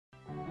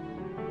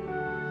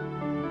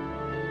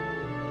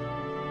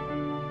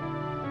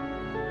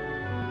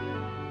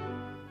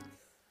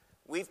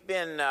We've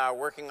been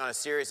working on a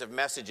series of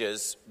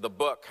messages, the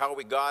book, How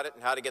We Got It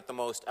and How to Get the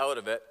Most Out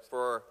of It,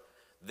 for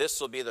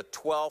this will be the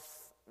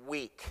 12th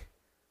week.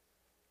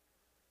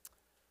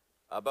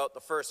 About the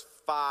first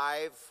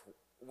 5,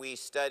 we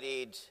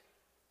studied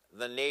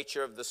the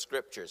nature of the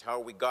Scriptures,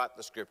 how we got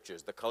the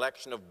Scriptures, the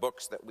collection of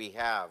books that we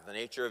have, the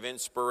nature of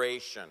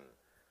inspiration.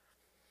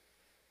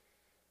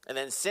 And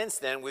then since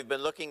then, we've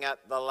been looking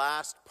at the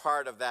last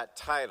part of that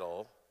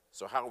title,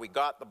 so how we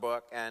got the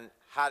book and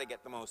how to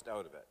get the most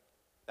out of it.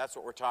 That's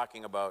what we're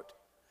talking about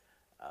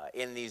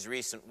in these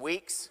recent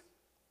weeks.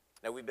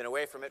 Now, we've been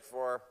away from it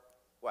for,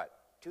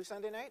 2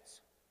 Sunday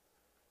nights?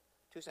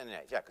 2 Sunday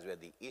nights, yeah, because we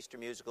had the Easter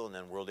musical and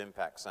then World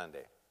Impact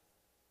Sunday.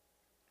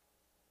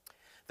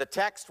 The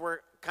text we're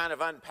kind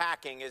of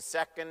unpacking is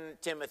 2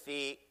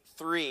 Timothy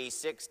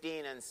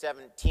 3:16 and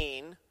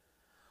 17.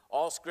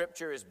 All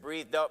Scripture is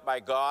breathed out by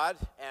God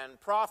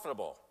and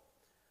profitable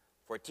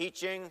for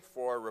teaching,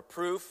 for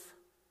reproof,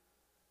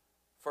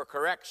 for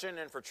correction,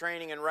 and for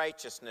training in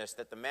righteousness,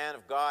 that the man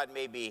of God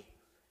may be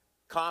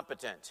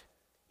competent,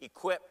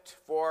 equipped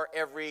for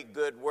every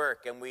good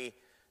work. And we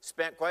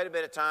spent quite a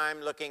bit of time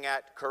looking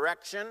at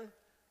correction,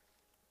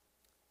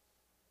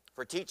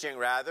 for teaching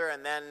rather,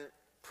 and then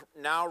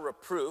now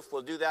reproof.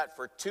 We'll do that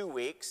for 2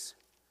 weeks.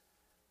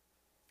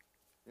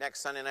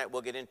 Next Sunday night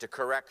we'll get into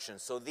correction.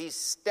 So these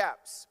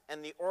steps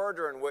and the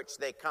order in which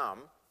they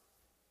come.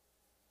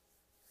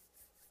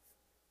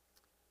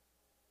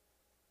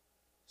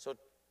 So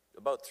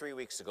about 3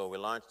 weeks ago, we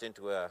launched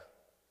into a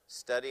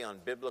study on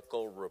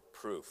biblical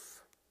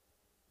reproof.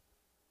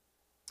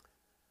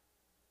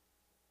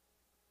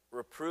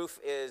 Reproof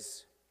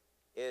is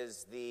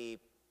the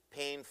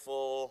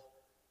painful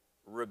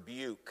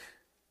rebuke,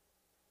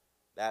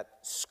 that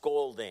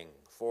scolding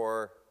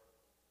for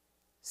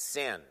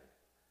sin.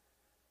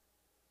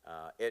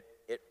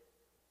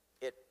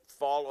 It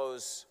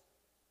follows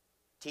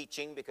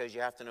teaching because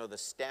you have to know the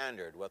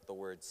standard, what the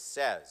Word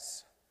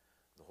says.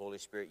 The Holy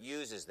Spirit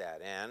uses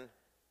that and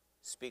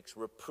speaks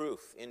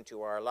reproof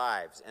into our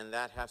lives, and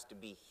that has to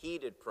be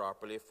heeded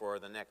properly for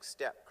the next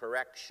step,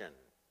 correction.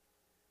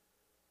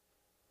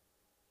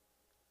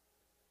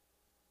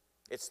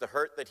 It's the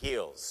hurt that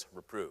heals,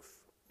 reproof.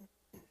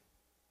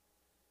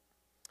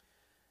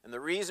 And the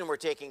reason we're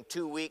taking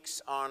 2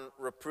 weeks on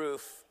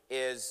reproof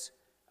is,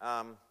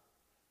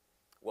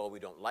 we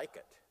don't like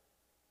it.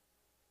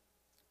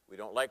 We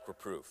don't like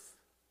reproof.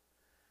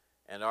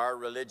 And our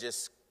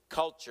religious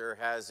culture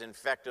has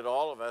infected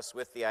all of us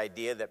with the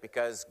idea that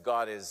because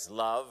God is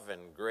love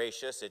and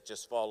gracious, it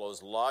just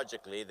follows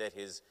logically that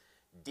his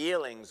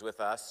dealings with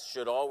us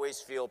should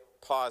always feel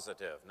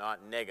positive,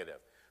 not negative.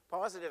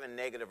 Positive and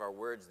negative are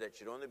words that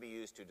should only be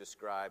used to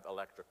describe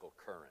electrical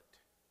current.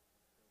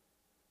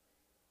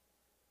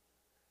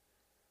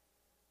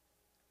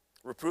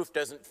 Reproof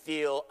doesn't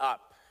feel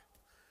up.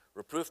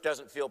 Reproof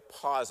doesn't feel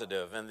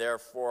positive, and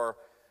therefore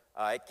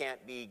it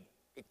can't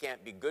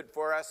be good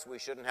for us. We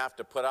shouldn't have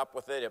to put up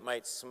with it. It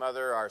might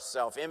smother our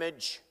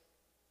self-image.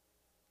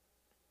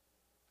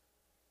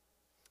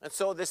 And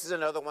so this is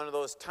another one of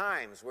those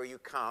times where you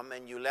come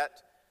and you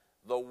let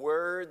the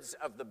words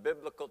of the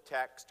biblical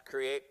text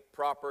create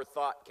proper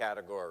thought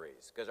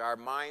categories, because our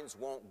minds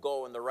won't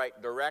go in the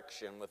right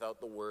direction without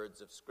the words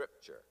of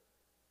Scripture.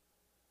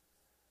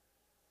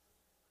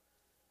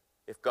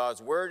 If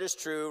God's word is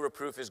true,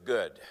 reproof is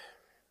good.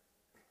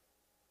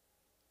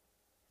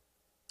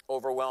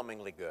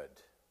 Overwhelmingly good.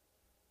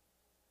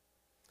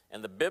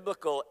 And the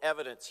biblical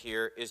evidence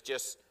here is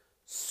just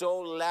so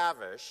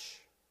lavish,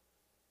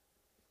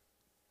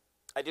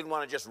 I didn't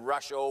want to just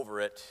rush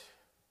over it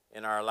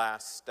in our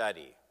last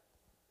study.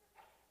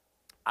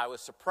 I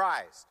was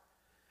surprised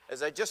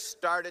as I just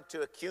started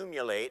to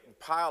accumulate and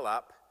pile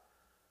up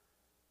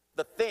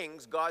the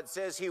things God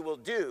says he will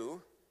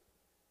do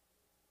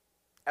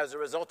as a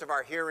result of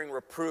our hearing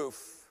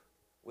reproof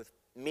with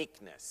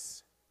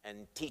meekness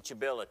and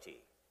teachability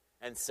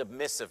and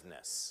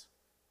submissiveness.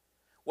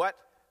 What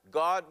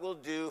God will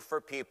do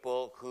for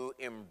people who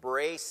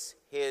embrace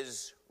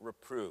his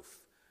reproof.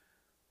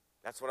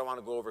 That's what I want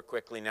to go over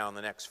quickly now in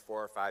the next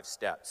 4 or 5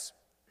 steps.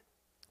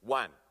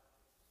 1,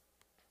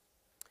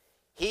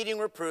 heeding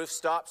reproof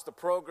stops the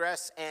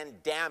progress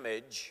and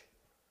damage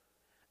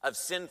of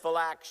sinful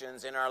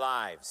actions in our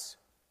lives.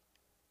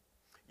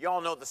 You all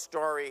know the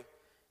story,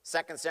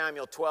 2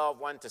 Samuel 12,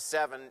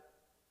 1-7.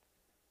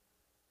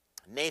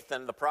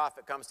 Nathan, the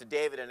prophet, comes to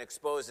David and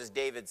exposes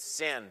David's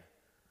sin.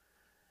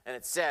 And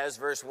it says,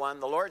 verse 1,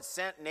 the Lord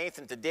sent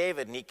Nathan to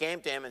David, and he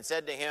came to him and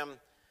said to him,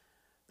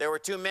 there were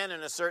 2 men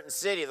in a certain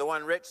city, the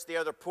one rich, the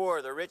other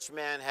poor. The rich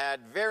man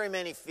had very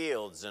many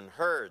fields and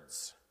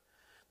herds.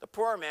 The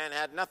poor man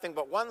had nothing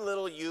but one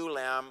little ewe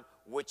lamb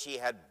which he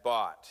had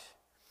bought.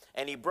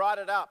 And he brought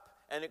it up,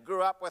 and it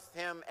grew up with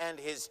him and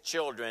his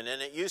children.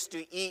 And it used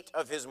to eat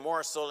of his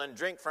morsel and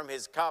drink from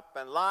his cup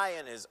and lie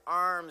in his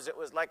arms. It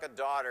was like a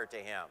daughter to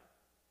him.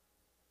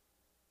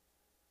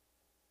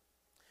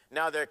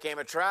 Now there came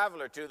a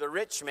traveler to the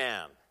rich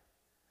man.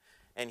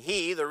 And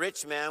he, the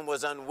rich man,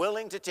 was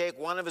unwilling to take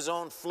one of his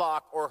own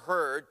flock or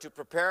herd to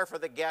prepare for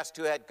the guest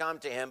who had come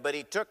to him, but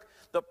he took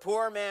the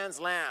poor man's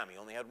lamb. He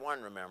only had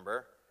one,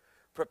 remember.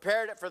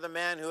 Prepared it for the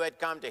man who had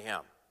come to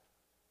him.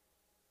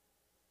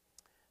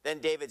 Then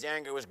David's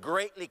anger was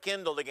greatly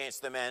kindled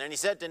against the man. And he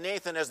said to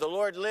Nathan, as the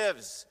Lord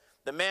lives,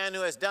 the man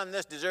who has done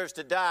this deserves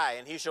to die,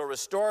 and he shall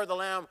restore the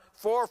lamb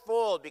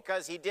fourfold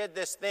because he did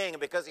this thing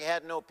and because he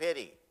had no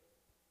pity.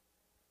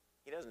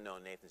 He doesn't know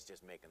Nathan's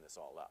just making this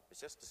all up.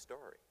 It's just a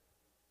story.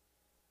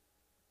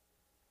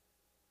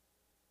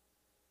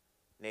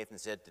 Nathan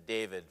said to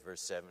David,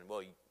 verse 7, well,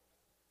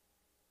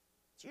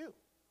 it's you. I'm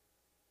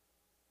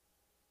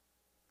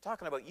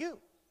talking about you.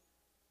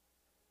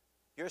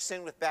 Your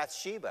sin with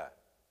Bathsheba,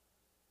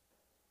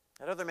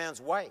 that other man's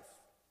wife.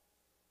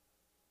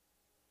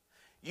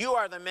 You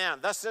are the man.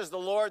 Thus says the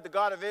Lord, the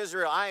God of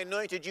Israel. I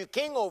anointed you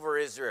king over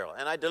Israel,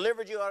 and I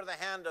delivered you out of the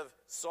hand of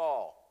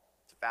Saul.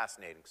 It's a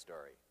fascinating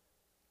story.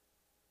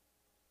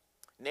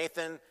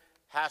 Nathan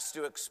has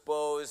to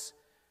expose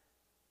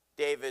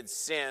David's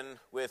sin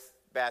with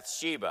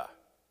Bathsheba.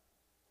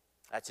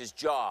 That's his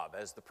job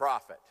as the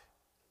prophet.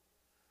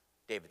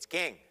 David's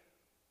king.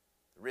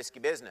 Risky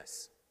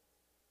business.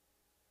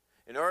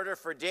 In order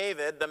for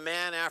David, the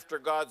man after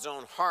God's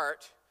own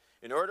heart,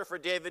 in order for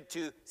David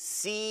to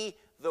see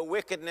the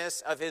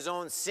wickedness of his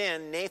own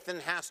sin, Nathan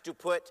has to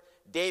put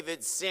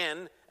David's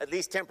sin, at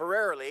least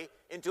temporarily,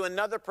 into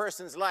another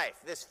person's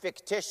life, this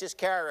fictitious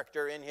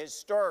character in his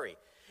story.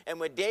 And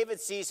when David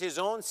sees his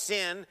own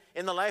sin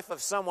in the life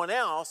of someone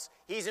else,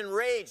 he's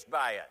enraged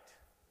by it.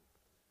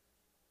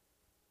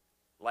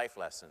 Life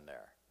lesson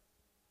there.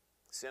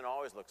 Sin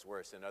always looks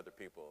worse in other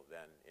people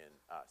than in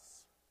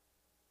us.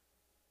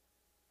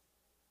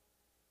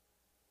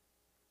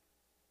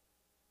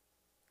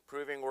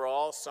 Proving we're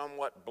all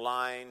somewhat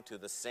blind to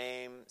the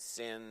same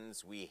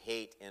sins we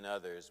hate in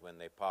others when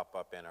they pop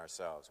up in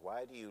ourselves.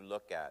 Why do you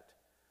look at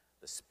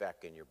the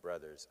speck in your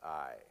brother's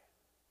eye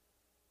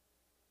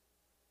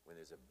when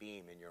there's a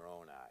beam in your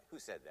own eye? Who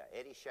said that?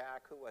 Eddie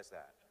Shack? Who was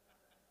that?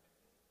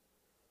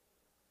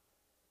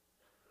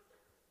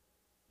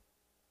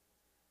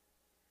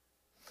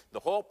 The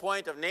whole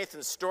point of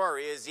Nathan's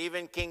story is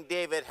even King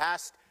David,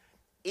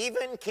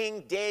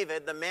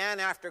 the man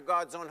after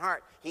God's own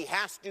heart, he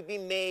has to be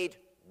made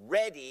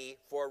ready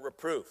for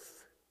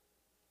reproof.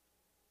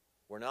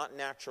 We're not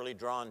naturally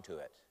drawn to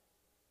it.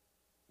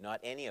 Not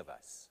any of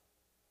us.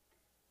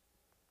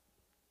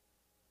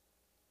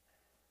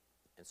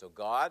 And so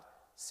God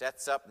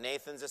sets up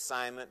Nathan's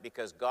assignment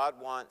because God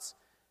wants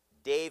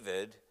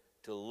David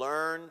to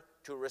learn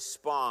to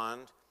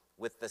respond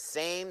with the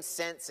same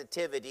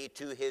sensitivity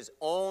to his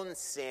own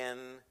sin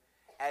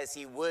as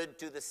he would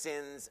to the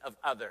sins of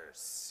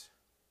others.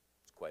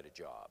 It's quite a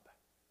job.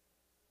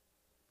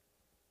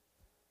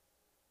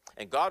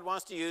 And God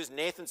wants to use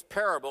Nathan's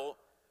parable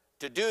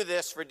to do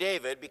this for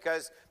David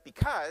because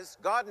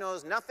God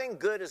knows nothing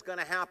good is going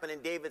to happen in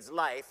David's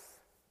life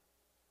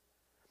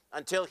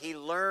until he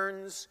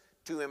learns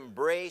to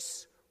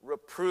embrace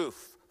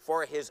reproof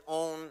for his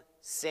own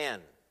sin.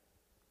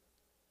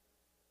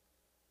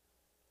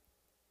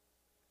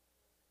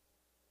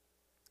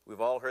 We've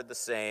all heard the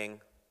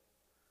saying,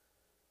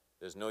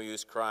 there's no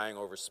use crying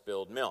over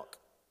spilled milk.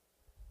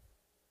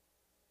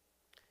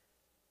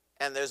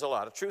 And there's a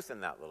lot of truth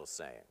in that little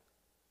saying.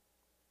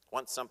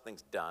 Once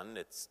something's done,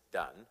 it's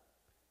done.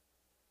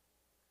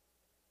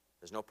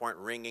 There's no point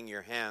wringing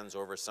your hands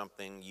over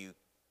something you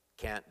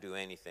can't do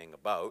anything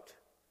about.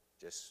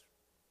 Just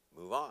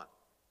move on.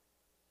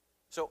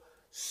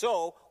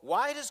 So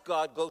why does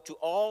God go to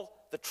all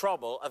the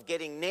trouble of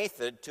getting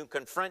Nathan to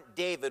confront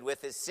David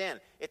with his sin?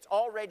 It's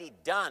already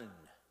done.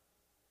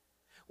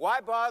 Why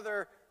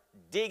bother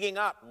digging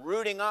up,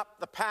 rooting up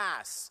the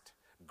past,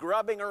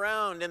 grubbing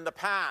around in the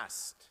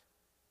past?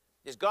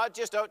 Is God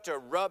just out to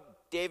rub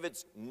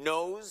David's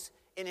nose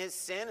in his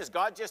sin? Is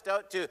God just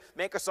out to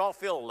make us all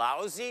feel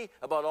lousy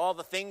about all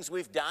the things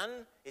we've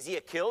done? Is he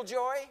a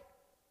killjoy?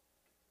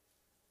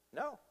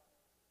 No.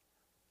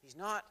 He's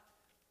not.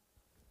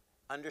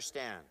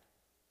 Understand,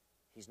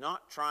 he's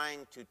not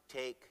trying to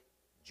take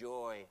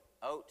joy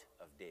out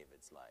of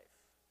David's life.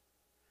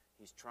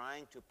 He's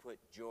trying to put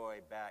joy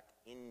back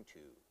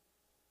into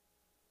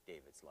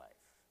David's life.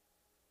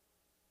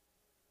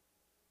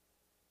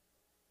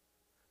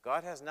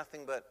 God has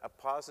nothing but a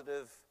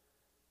positive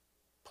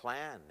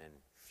plan and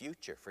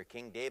future for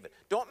King David.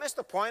 Don't miss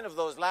the point of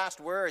those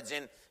last words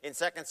in 2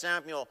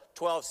 Samuel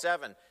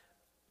 12:7.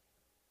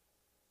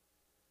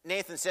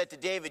 Nathan said to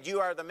David, you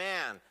are the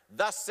man.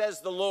 Thus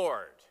says the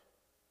Lord,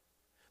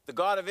 the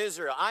God of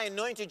Israel. I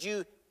anointed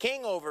you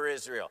king over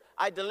Israel.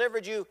 I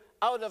delivered you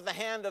out of the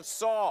hand of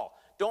Saul.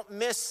 Don't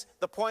miss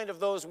the point of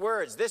those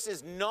words. This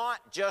is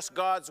not just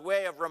God's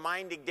way of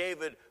reminding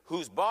David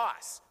who's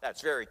boss.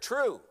 That's very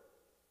true.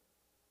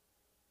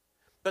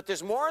 But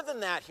there's more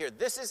than that here.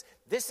 This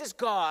is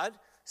God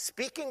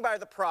speaking by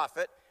the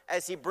prophet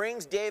as he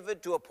brings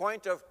David to a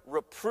point of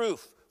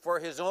reproof for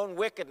his own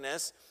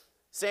wickedness,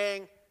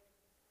 saying,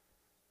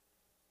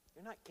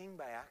 you're not king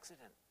by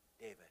accident,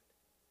 David.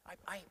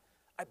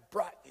 I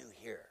brought you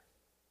here.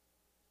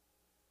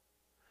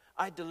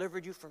 I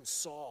delivered you from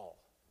Saul.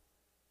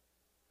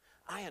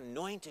 I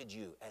anointed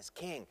you as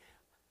king.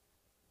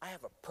 I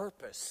have a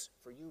purpose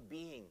for you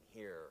being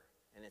here,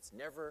 and it's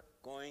never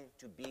going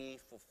to be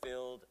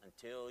fulfilled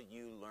until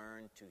you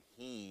learn to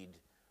heed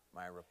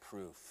my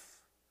reproof.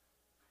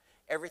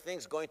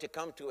 Everything's going to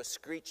come to a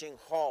screeching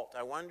halt.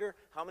 I wonder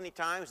how many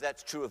times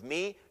that's true of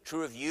me,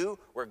 true of you,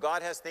 where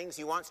God has things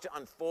he wants to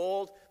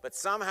unfold, but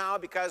somehow,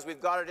 because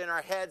we've got it in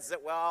our heads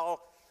that,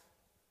 well,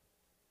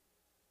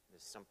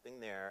 there's something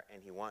there,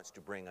 and he wants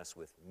to bring us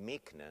with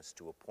meekness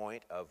to a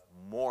point of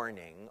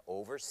mourning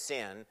over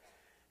sin,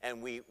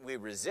 and we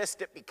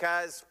resist it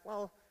because,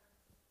 well,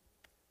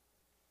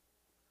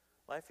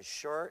 life is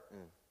short,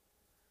 and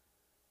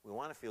we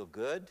want to feel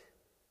good,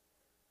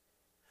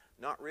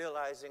 not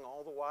realizing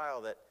all the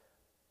while that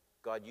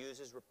God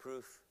uses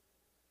reproof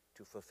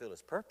to fulfill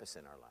his purpose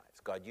in our lives.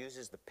 God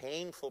uses the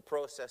painful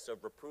process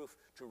of reproof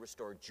to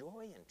restore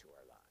joy into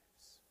our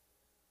lives,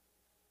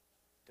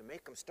 to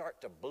make them start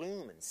to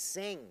bloom and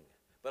sing,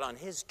 but on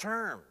his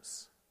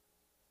terms.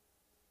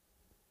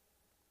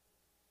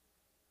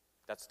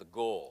 That's the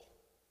goal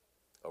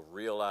of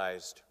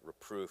realized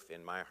reproof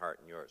in my heart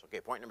and yours.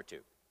 Okay, point number 2.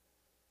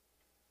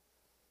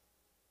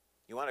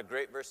 You want a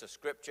great verse of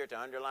Scripture to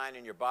underline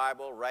in your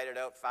Bible, write it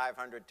out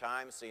 500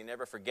 times so you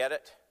never forget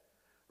it?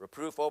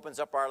 Reproof opens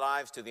up our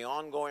lives to the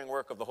ongoing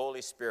work of the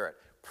Holy Spirit.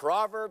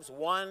 Proverbs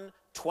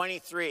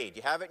 1:23. Do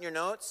you have it in your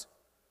notes?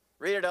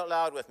 Read it out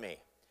loud with me.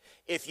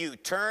 If you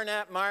turn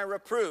at my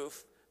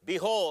reproof,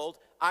 behold,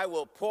 I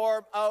will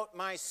pour out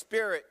my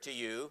spirit to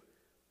you.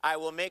 I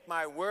will make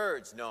my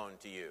words known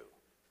to you.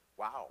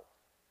 Wow.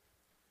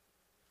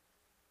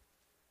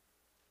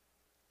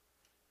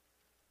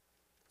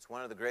 It's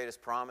one of the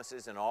greatest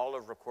promises in all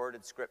of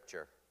recorded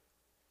Scripture.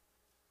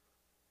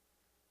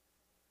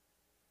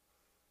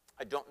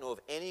 I don't know of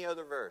any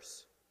other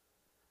verse.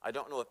 I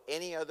don't know of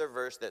any other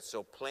verse that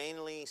so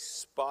plainly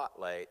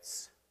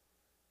spotlights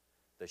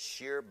the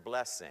sheer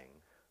blessing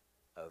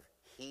of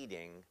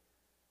heeding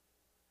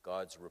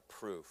God's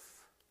reproof.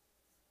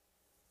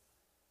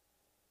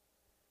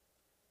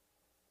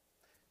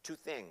 2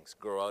 things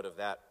grow out of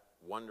that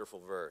wonderful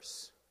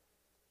verse.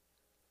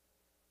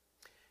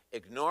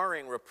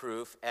 Ignoring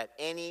reproof at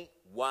any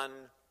one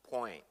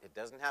point. It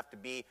doesn't have to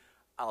be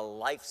a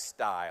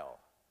lifestyle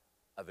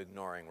of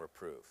ignoring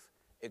reproof.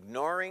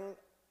 Ignoring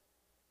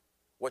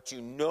what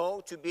you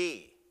know to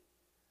be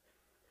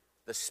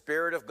the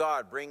Spirit of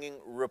God bringing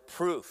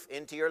reproof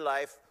into your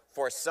life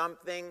for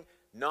something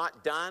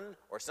not done,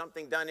 or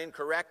something done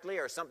incorrectly,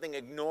 or something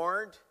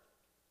ignored.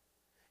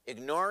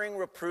 Ignoring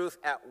reproof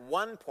at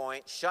one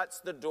point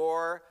shuts the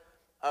door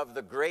of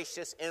the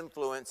gracious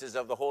influences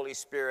of the Holy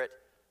Spirit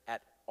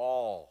at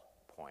all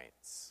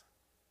points.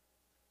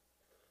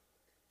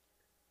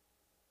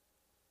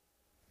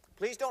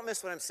 Please don't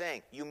miss what I'm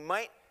saying. You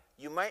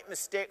might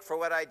mistake for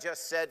what I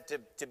just said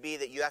to be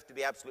that you have to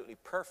be absolutely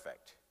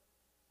perfect.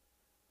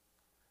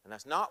 And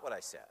that's not what I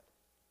said.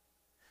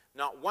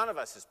 Not one of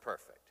us is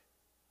perfect.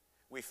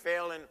 We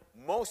fail in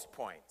most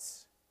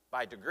points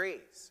by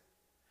degrees.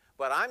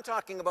 But I'm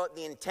talking about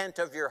the intent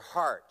of your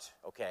heart,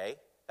 okay?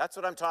 That's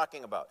what I'm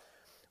talking about.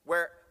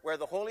 Where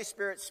the Holy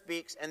Spirit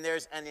speaks and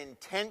there's an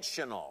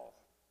intentional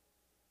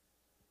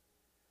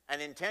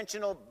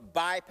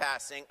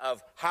bypassing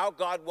of how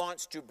God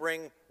wants to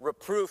bring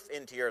reproof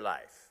into your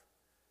life.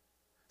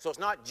 So it's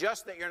not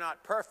just that you're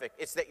not perfect,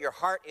 it's that your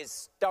heart is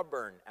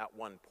stubborn at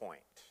one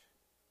point.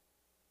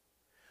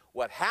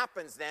 What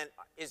happens then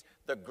is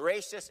the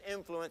gracious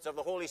influence of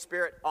the Holy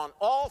Spirit on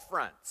all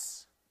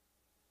fronts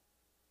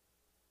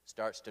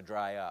starts to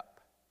dry up.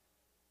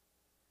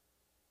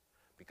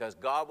 Because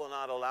God will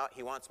not allow,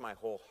 he wants my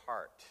whole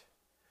heart.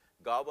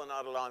 God will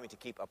not allow me to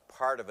keep a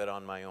part of it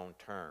on my own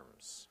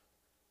terms.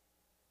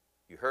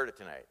 You heard it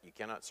tonight. You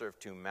cannot serve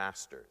 2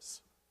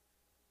 masters.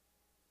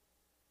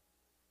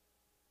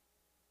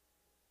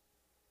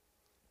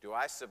 Do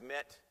I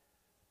submit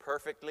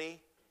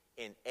perfectly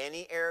in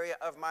any area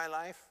of my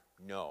life?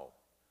 No.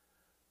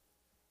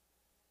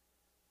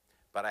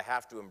 But I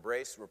have to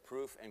embrace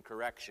reproof and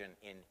correction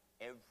in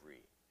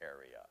every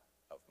area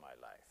of my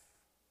life.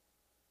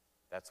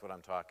 That's what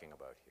I'm talking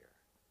about here.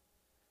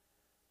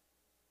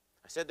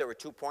 I said there were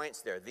 2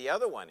 points there. The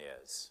other one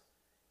is,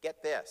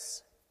 get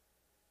this,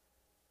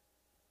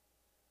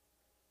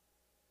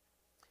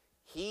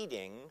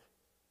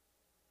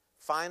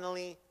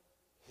 finally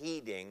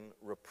heeding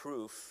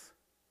reproof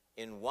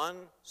in one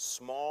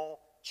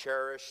small,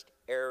 cherished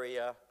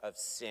area of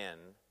sin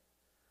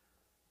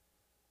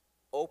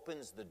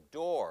opens the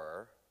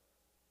door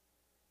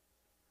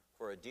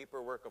for a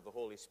deeper work of the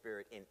Holy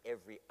Spirit in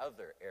every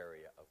other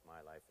area of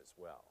my life as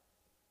well.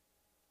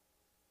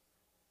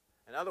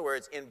 In other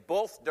words, in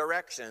both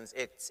directions,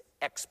 it's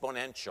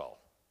exponential.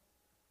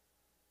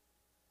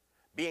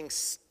 Being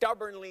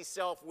stubbornly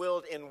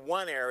self-willed in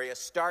one area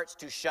starts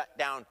to shut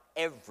down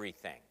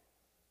everything.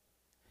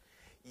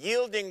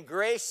 Yielding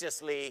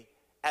graciously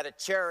at a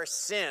cherished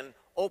sin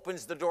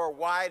opens the door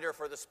wider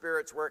for the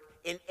Spirit's work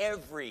in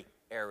every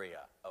area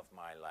of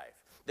my life.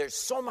 There's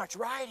so much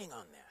riding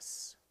on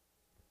this.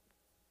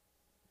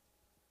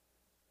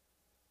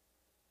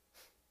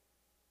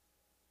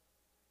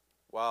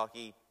 while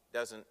he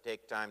doesn't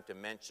take time to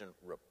mention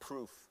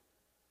reproof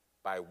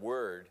by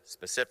word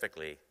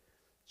specifically,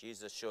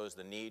 Jesus shows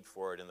the need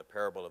for it in the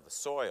parable of the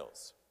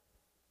soils.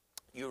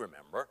 You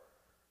remember,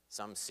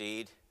 some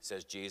seed,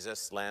 says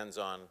Jesus, lands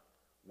on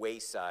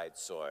wayside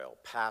soil,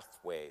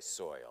 pathway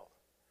soil.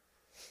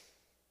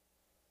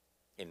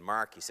 In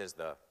Mark, he says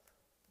the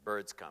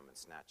birds come and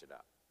snatch it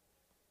up.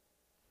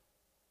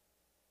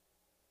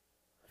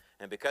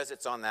 And because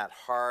it's on that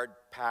hard,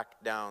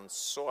 packed down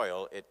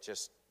soil, it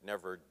just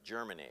never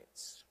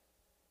germinates.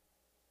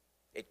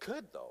 It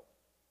could, though.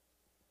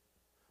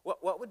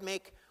 What would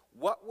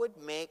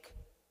make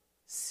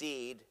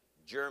seed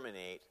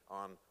germinate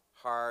on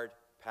hard,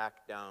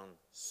 packed down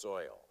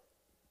soil?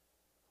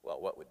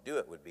 Well, what would do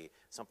it would be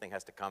something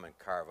has to come and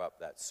carve up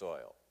that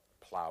soil,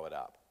 plow it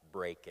up,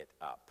 break it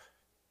up.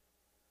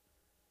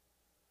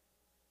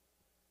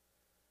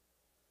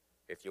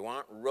 If you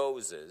want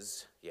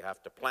roses, you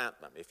have to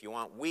plant them. If you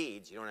want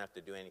weeds, you don't have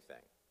to do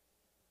anything.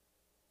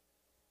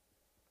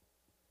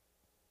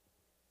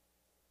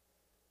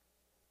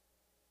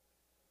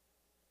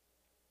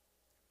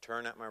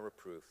 Turn at my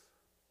reproof.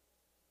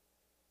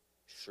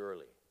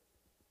 Surely,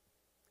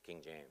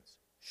 King James,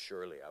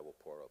 surely I will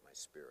pour out my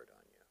Spirit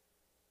on you.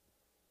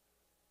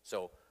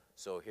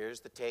 So here's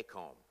the take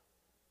home.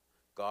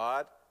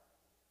 God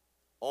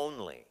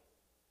only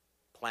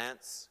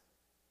plants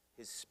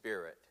his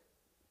Spirit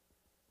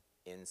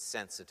in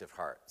sensitive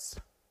hearts.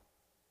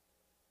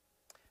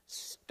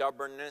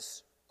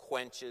 Stubbornness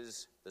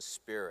quenches the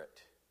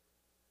Spirit.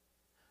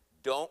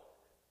 Don't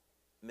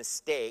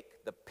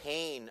mistake the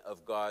pain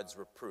of God's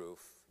reproof.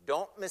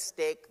 Don't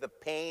mistake the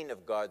pain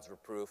of God's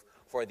reproof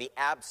for the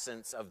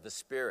absence of the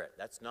Spirit.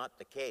 That's not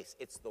the case.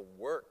 It's the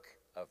work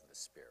of the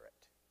Spirit.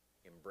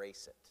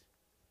 Embrace it.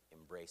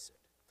 Embrace it.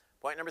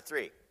 Point number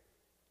 3.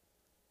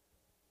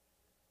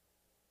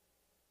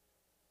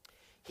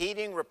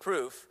 Heeding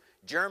reproof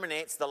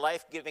germinates the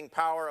life-giving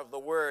power of the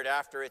Word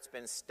after it's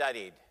been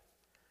studied.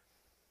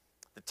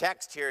 The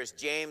text here is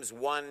James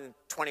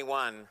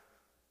 1:21.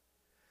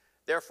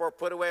 Therefore,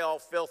 put away all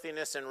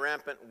filthiness and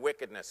rampant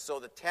wickedness. So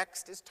the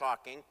text is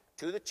talking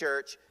to the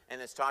church,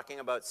 and it's talking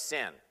about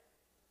sin.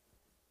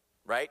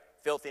 Right?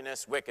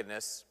 Filthiness,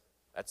 wickedness,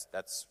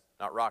 that's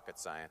not rocket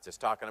science. It's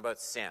talking about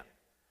sin.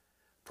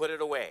 Put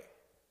it away.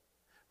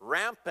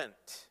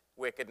 Rampant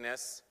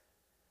wickedness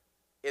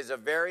is a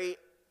very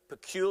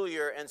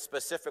peculiar and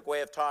specific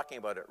way of talking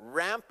about it.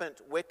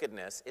 Rampant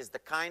wickedness is the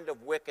kind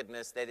of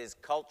wickedness that is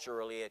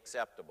culturally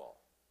acceptable.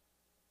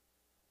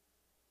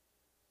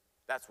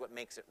 That's what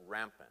makes it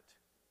rampant.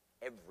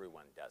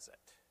 Everyone does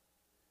it.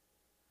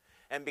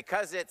 And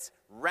because it's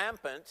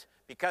rampant,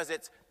 because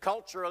it's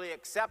culturally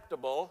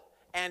acceptable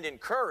and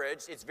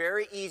encouraged, it's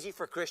very easy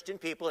for Christian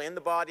people in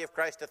the body of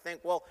Christ to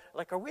think, well,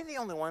 like, are we the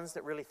only ones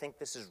that really think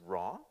this is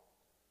wrong?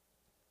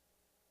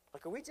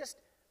 Like, are we just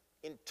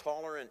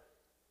intolerant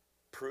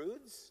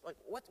prudes? Like,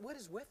 what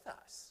is with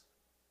us?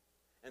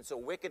 And so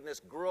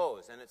wickedness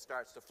grows and it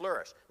starts to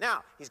flourish.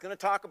 Now, he's going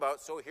to talk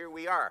about, so here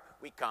we are.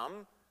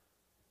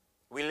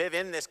 We live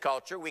in this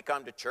culture. We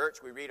come to church.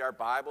 We read our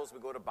Bibles. We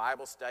go to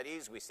Bible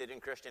studies. We sit in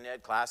Christian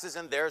ed classes,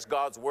 and there's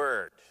God's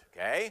Word,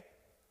 okay?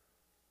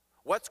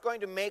 What's going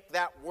to make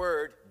that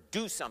Word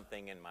do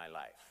something in my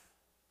life?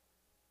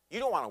 You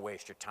don't want to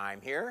waste your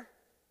time here.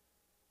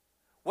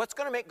 What's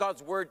going to make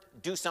God's Word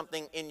do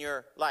something in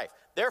your life?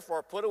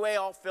 Therefore, put away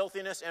all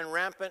filthiness and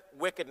rampant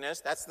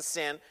wickedness, that's the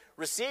sin,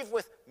 receive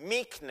with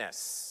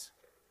meekness.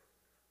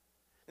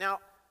 Now,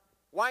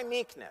 why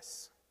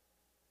meekness?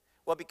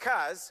 Well,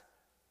 because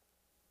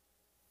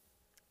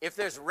if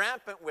there's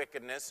rampant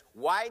wickedness,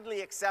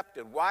 widely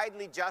accepted,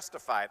 widely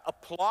justified,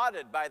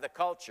 applauded by the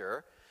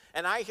culture,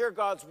 and I hear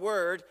God's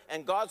Word,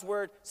 and God's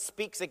Word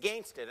speaks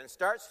against it and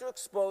starts to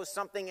expose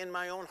something in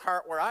my own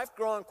heart where I've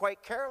grown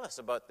quite careless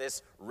about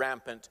this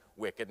rampant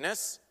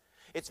wickedness,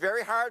 it's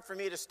very hard for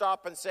me to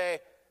stop and say,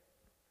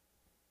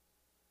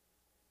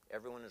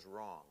 everyone is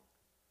wrong.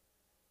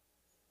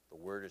 The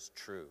Word is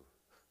true.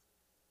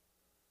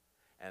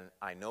 And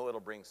I know it'll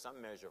bring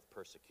some measure of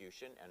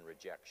persecution and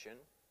rejection,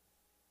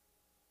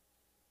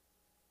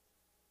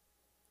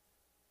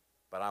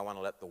 but I want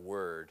to let the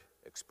Word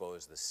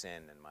expose the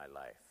sin in my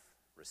life.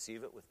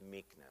 Receive it with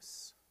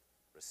meekness.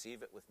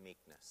 Receive it with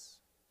meekness.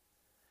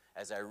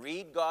 As I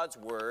read God's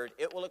Word,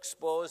 it will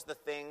expose the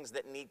things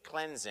that need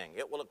cleansing.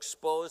 It will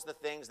expose the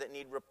things that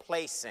need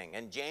replacing.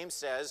 And James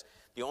says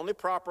the only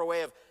proper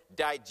way of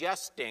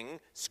digesting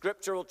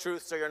scriptural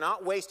truth so you're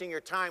not wasting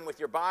your time with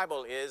your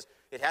Bible is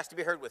it has to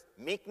be heard with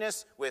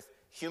meekness, with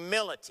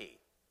humility.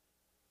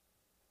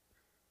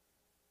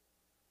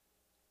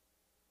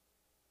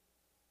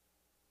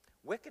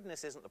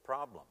 Wickedness isn't the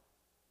problem.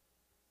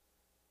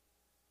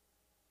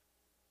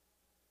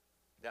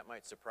 That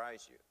might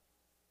surprise you.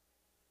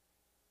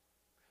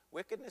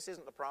 Wickedness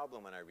isn't the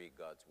problem when I read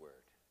God's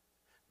Word.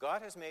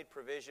 God has made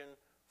provision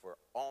for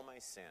all my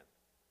sin.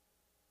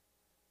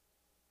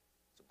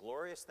 It's a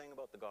glorious thing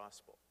about the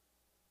gospel.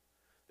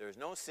 There's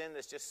no sin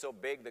that's just so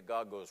big that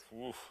God goes,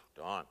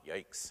 Don,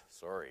 yikes,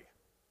 sorry.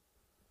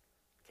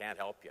 Can't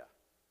help you.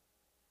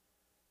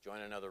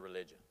 Join another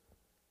religion.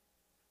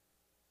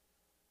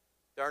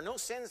 There are no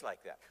sins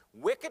like that.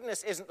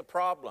 Wickedness isn't the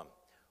problem.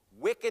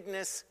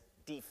 Wickedness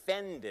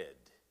defended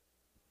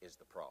is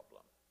the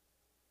problem.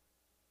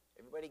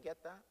 Everybody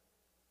get that?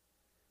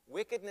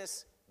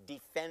 Wickedness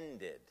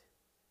defended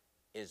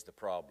is the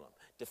problem.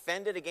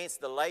 Defended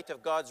against the light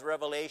of God's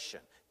revelation.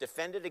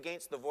 Defended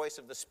against the voice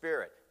of the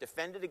Spirit.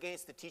 Defended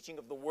against the teaching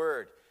of the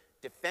Word.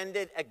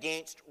 Defended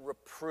against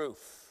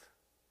reproof.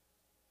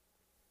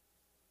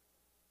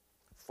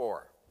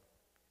 4.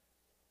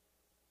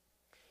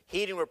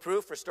 Heeding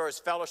reproof restores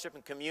fellowship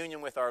and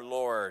communion with our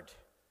Lord.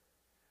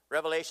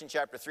 Revelation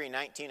chapter 3,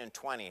 19 and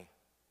 20.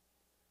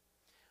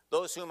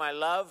 Those whom I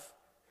love,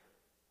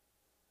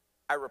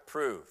 I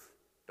reprove.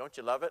 Don't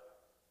you love it?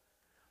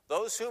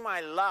 Those whom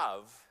I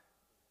love,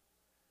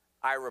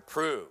 I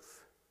reprove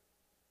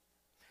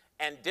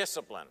and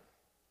discipline.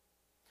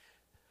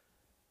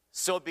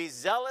 So be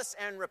zealous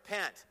and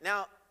repent.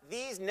 Now,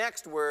 these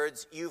next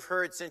words you've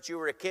heard since you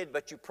were a kid,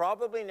 but you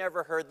probably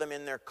never heard them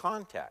in their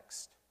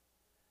context.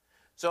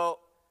 So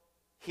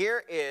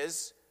here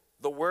is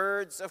the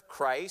words of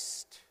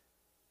Christ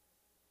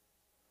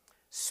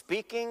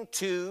speaking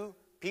to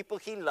people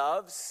he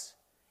loves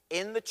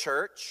in the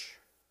church,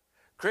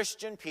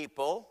 Christian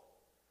people,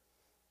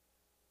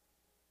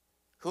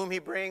 whom he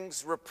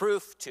brings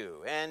reproof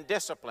to and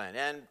discipline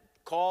and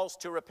calls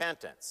to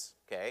repentance.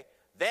 Okay?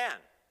 Then,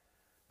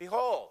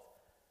 behold,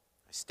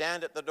 I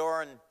stand at the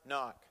door and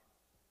knock.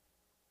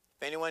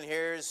 If anyone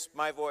hears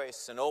my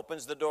voice and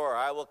opens the door,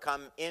 I will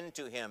come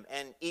into him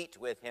and eat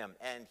with him,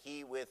 and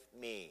he with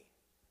me.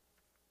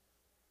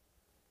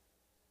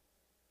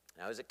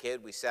 Now, as a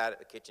kid, we sat at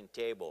the kitchen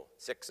table,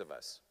 6 of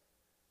us.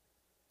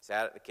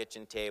 Sat at the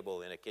kitchen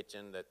table in a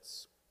kitchen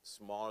that's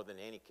smaller than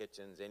any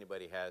kitchens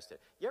anybody has.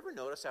 You ever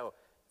notice how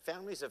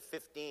families of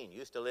 15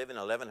 used to live in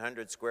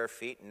 1,100 square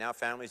feet, and now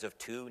families of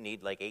 2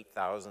 need like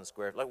 8,000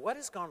 square feet? Like, what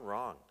has gone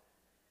wrong?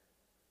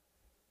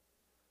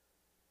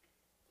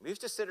 We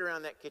used to sit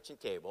around that kitchen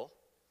table,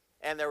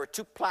 and there were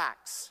 2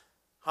 plaques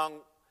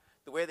hung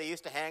the way they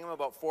used to hang them,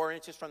 about 4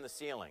 inches from the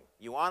ceiling.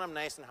 You want them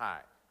nice and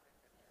high.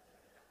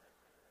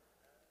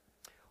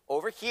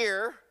 Over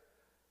here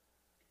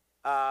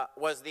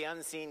was the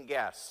unseen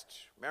guest.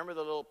 Remember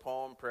the little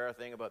poem prayer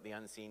thing about the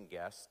unseen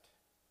guest?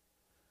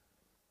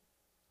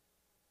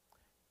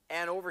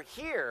 And over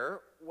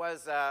here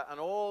was an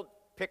old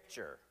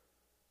picture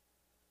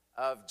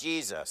of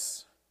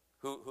Jesus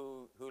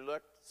who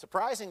looked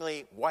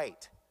surprisingly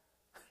white.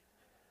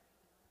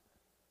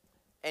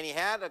 And he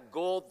had a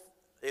gold,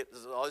 it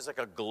was always like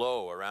a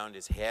glow around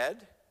his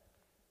head.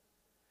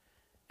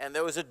 And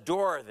there was a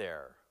door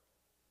there.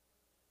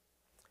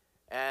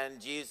 And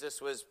Jesus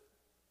was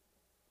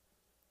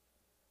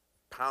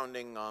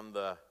pounding on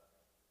the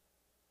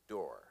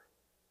door.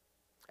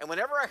 And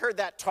whenever I heard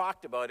that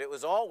talked about, it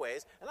was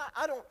always, and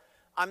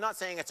I'm not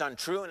saying it's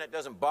untrue and it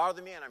doesn't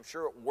bother me, and I'm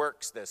sure it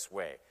works this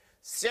way.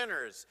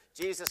 Sinners,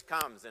 Jesus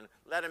comes and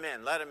let him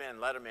in, let him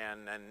in, let him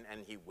in,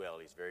 and he will.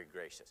 He's very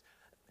gracious.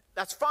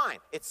 That's fine.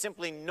 It's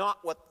simply not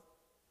what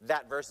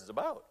that verse is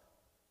about.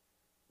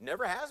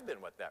 Never has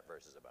been what that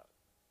verse is about.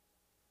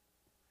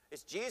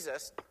 It's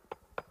Jesus,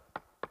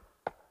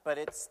 but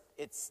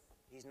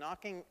he's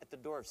knocking at the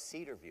door of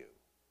Cedarview.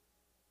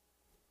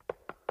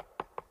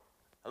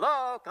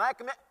 Hello, can I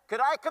come in?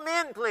 Could I come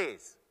in,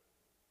 please?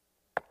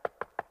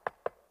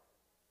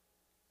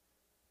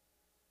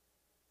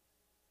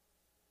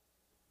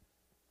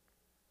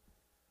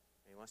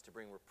 He wants to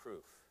bring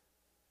reproof,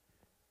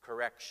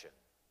 correction,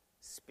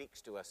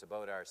 speaks to us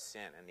about our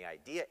sin. And the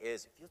idea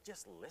is, if you'll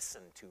just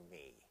listen to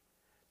me,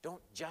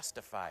 don't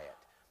justify it,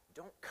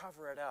 don't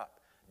cover it up,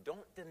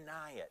 don't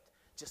deny it.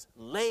 Just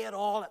lay it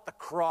all at the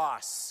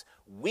cross.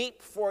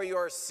 Weep for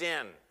your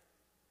sin.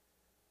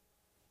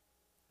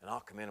 And I'll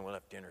come in and we'll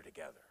have dinner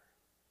together.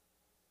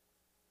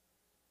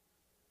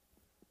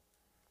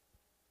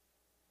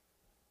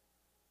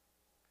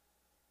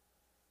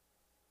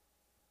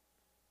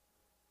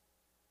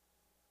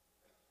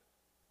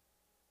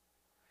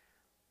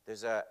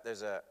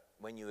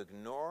 When you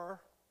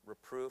ignore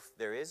reproof,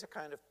 there is a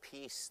kind of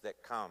peace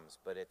that comes,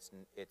 but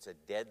it's a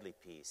deadly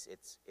peace.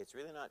 It's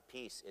really not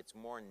peace, it's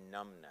more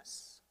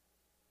numbness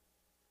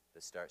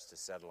that starts to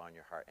settle on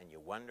your heart, and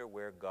you wonder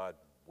where God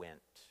went.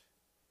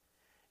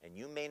 And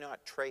you may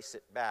not trace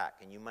it back,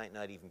 and you might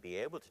not even be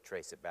able to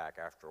trace it back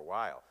after a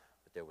while,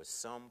 but there was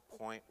some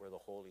point where the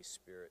Holy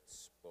Spirit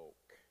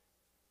spoke,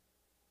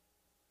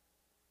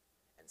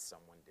 and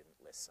someone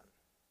didn't listen.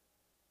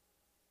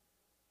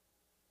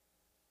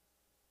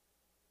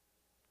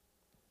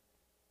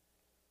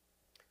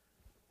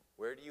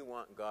 Where do you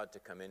want God to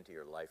come into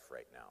your life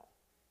right now?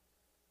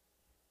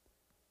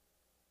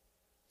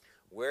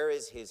 Where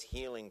is his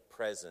healing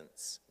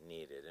presence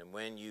needed? And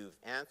when you've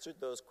answered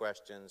those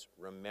questions,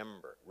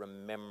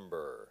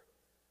 remember,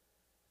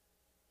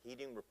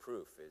 heeding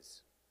reproof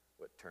is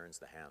what turns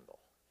the handle.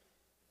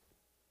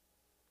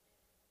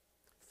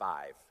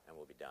 5, and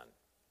we'll be done.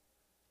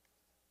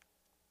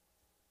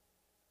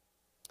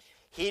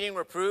 Heeding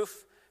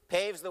reproof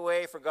paves the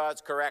way for God's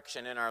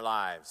correction in our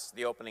lives.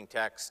 The opening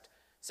text,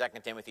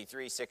 2 Timothy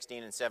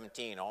 3:16 and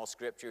 17, all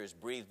Scripture is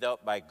breathed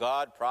out by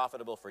God,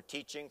 profitable for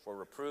teaching, for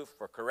reproof,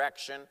 for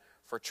correction,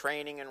 for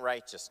training in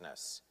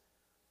righteousness.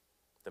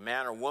 The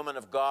man or woman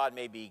of God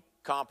may be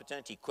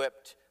competent,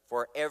 equipped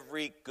for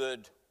every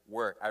good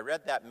work. I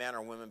read that man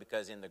or woman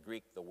because in the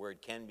Greek the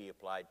word can be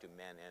applied to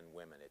men and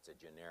women. It's a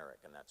generic,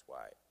 and that's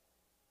why.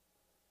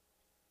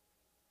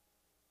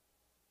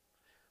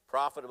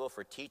 Profitable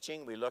for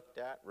teaching, we looked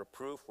at.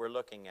 Reproof, we're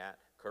looking at.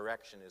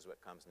 Correction is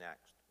what comes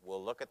next.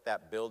 We'll look at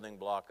that building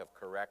block of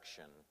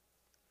correction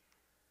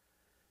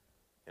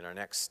in our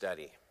next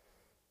study.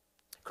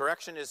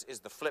 Correction is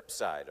the flip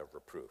side of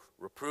reproof.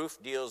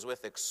 Reproof deals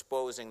with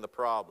exposing the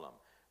problem.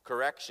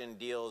 Correction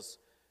deals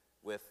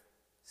with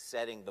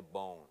setting the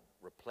bone,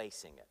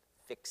 replacing it,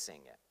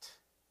 fixing it.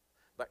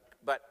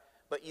 But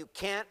you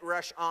can't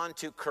rush on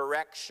to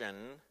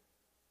correction.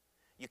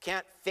 You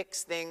can't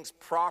fix things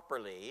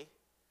properly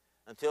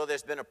until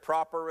there's been a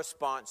proper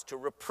response to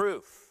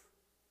reproof.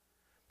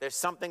 There's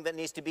something that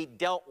needs to be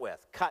dealt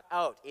with, cut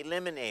out,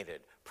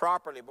 eliminated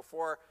properly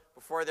before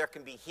there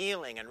can be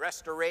healing and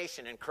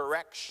restoration and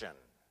correction.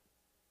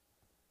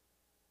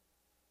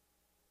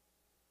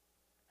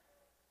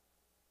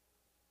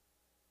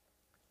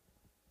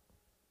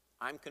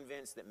 I'm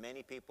convinced that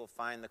many people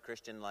find the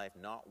Christian life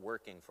not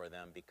working for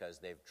them because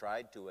they've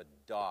tried to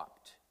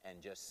adopt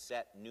and just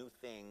set new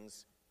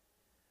things.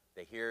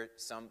 They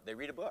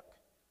read a book.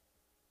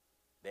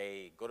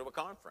 They go to a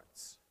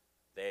conference.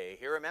 They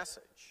hear a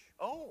message.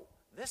 Oh,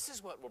 this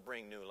is what will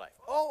bring new life.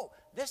 Oh,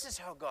 this is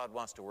how God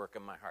wants to work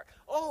in my heart.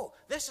 Oh,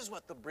 this is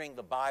what will bring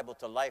the Bible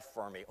to life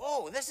for me.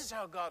 Oh, this is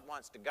how God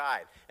wants to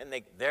guide. And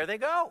there they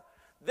go.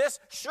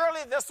 Surely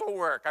this will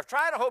work. I've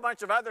tried a whole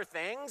bunch of other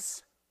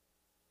things.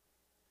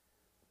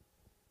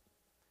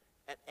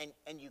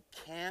 And you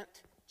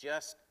can't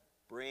just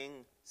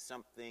bring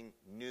something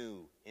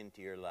new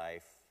into your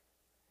life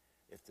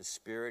if the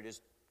Spirit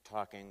is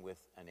talking with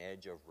an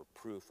edge of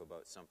reproof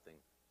about something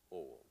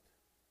old.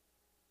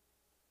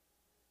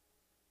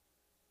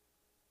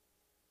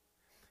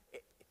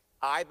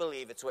 I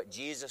believe it's what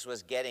Jesus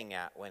was getting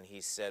at when he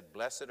said,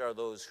 blessed are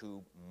those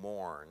who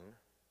mourn.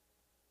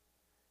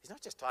 He's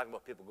not just talking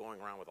about people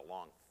going around with a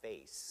long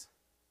face,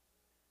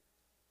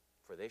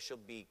 for they shall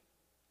be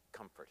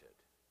comforted.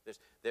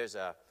 There's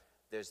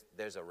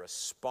a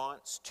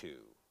response to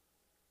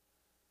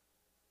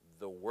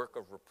the work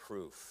of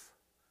reproof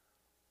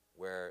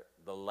where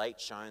the light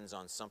shines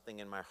on something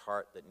in my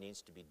heart that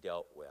needs to be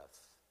dealt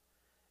with.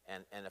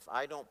 And if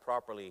I don't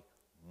properly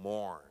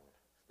mourn,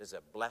 there's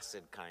a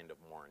blessed kind of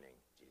mourning,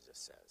 Jesus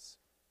says.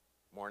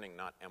 Mourning,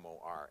 not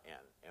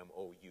M-O-R-N.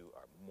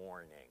 M-O-U-R,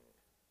 mourning.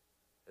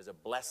 There's a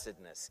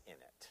blessedness in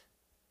it.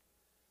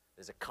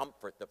 There's a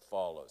comfort that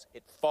follows.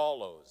 It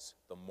follows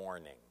the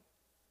mourning.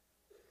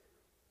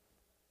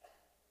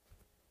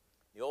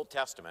 The Old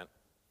Testament,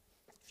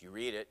 if you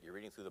read it, you're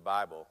reading through the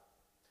Bible,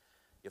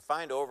 you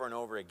find over and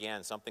over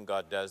again something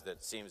God does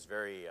that seems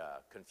very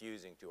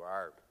confusing to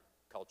our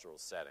cultural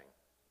setting,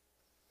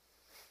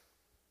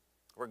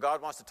 where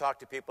God wants to talk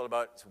to people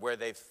about where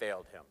they've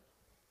failed him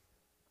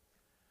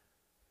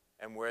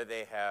and where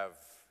they have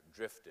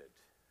drifted.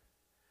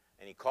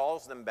 And he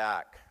calls them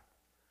back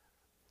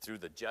through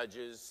the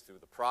judges, through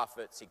the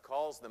prophets. He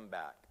calls them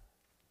back.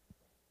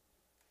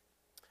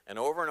 And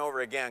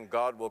over again,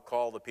 God will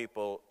call the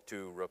people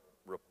to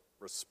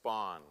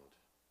respond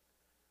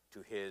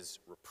to his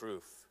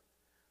reproof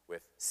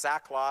with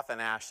sackcloth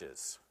and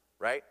ashes,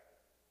 right?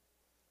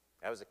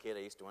 I was a kid, I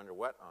used to wonder,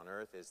 what on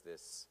earth is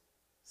this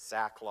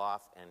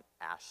sackcloth and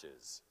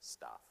ashes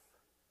stuff?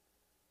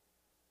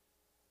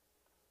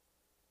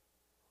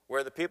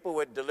 Where the people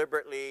would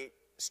deliberately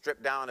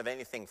strip down of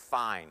anything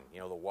fine,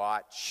 the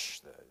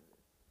watch,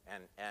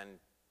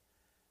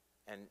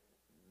 and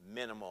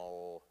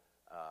minimal,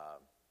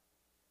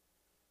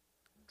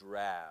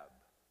 drab,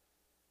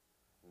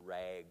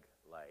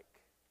 rag-like,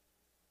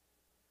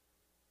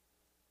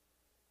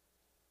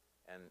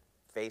 and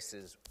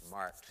faces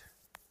marked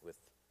with,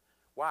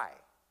 why?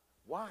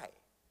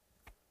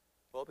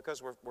 Well,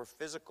 because we're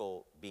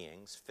physical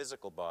beings,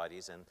 physical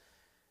bodies, and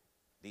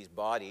these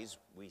bodies,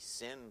 we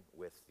sin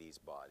with these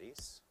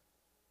bodies,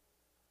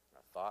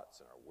 our thoughts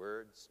and our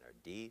words and our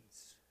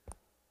deeds.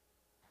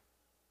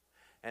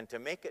 And to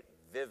make it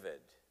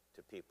vivid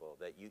to people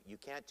that you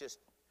can't just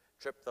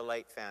trip the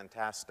light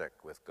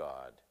fantastic with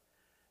God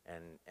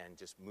and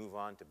just move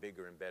on to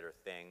bigger and better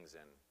things.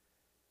 And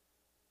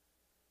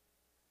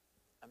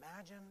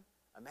imagine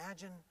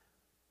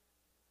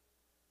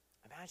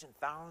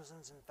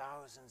thousands and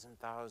thousands and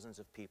thousands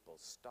of people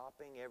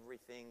stopping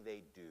everything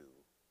they do.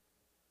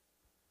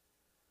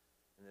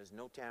 And there's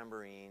no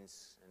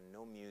tambourines and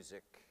no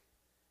music,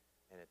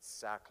 and it's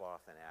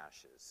sackcloth and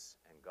ashes.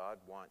 And God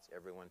wants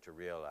everyone to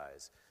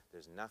realize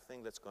there's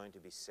nothing that's going to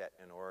be set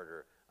in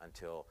order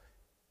until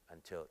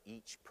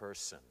each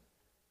person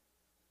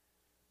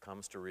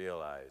comes to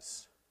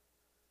realize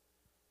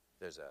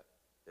there's a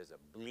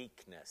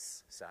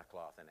bleakness,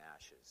 sackcloth and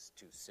ashes,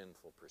 to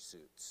sinful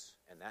pursuits.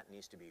 And that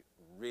needs to be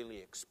really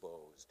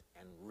exposed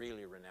and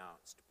really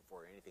renounced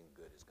before anything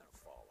good is going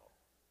to follow.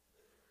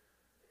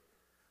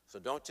 So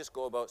don't just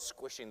go about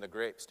squishing the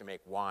grapes to make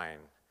wine.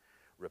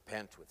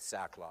 Repent with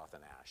sackcloth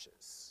and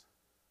ashes.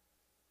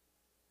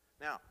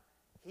 Now,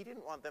 he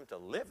didn't want them to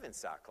live in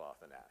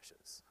sackcloth and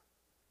ashes,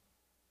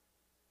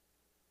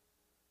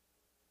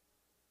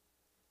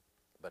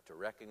 but to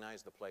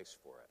recognize the place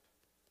for it.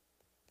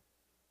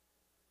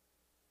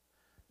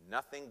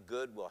 Nothing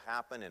good will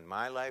happen in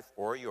my life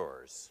or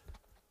yours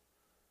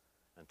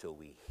until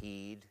we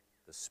heed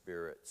the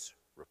Spirit's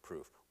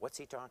reproof. What's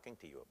he talking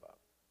to you about?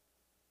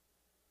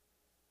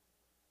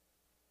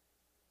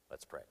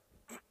 Let's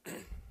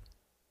pray.